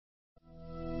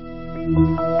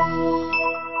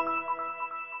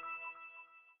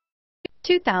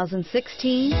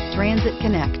2016 Transit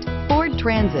Connect. Ford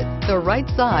Transit, the right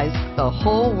size the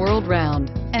whole world round,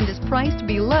 and is priced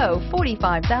below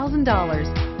 $45,000.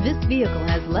 This vehicle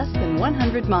has less than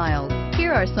 100 miles.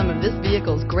 Here are some of this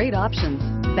vehicle's great options: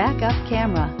 backup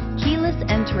camera, keyless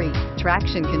entry,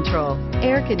 traction control,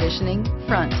 air conditioning,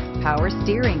 front, power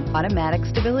steering, automatic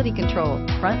stability control,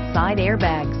 front side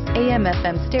airbags,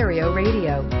 AM/FM stereo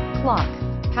radio, clock,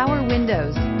 power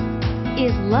windows.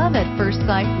 Is love at first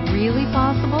sight really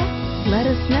possible? Let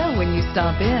us know when you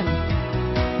stop in.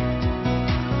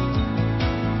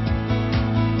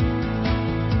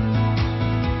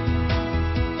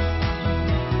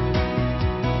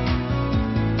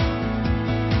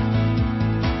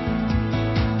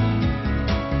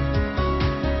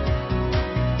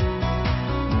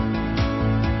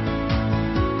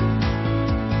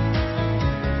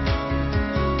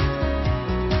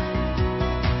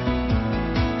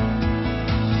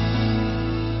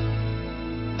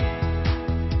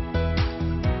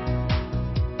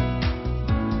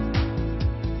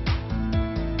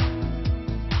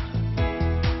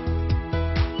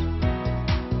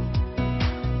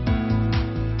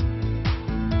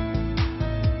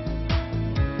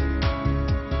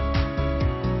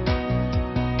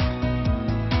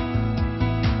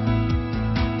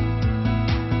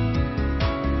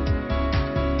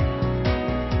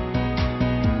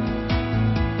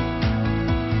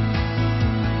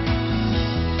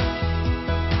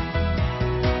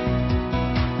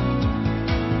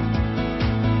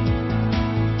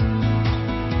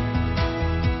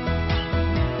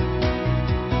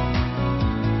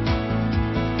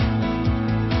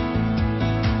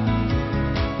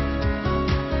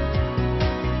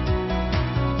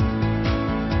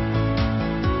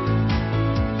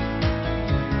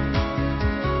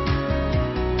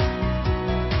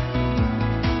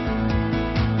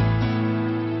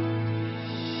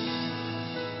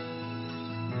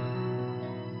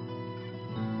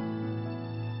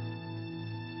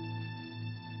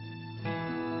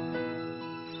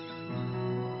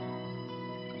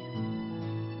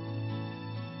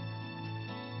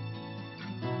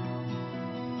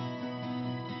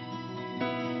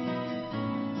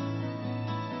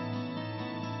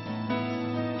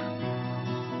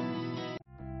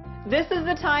 This is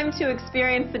the time to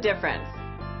experience the difference.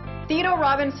 Theodore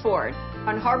Robbins Ford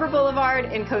on Harbor Boulevard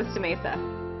in Costa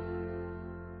Mesa.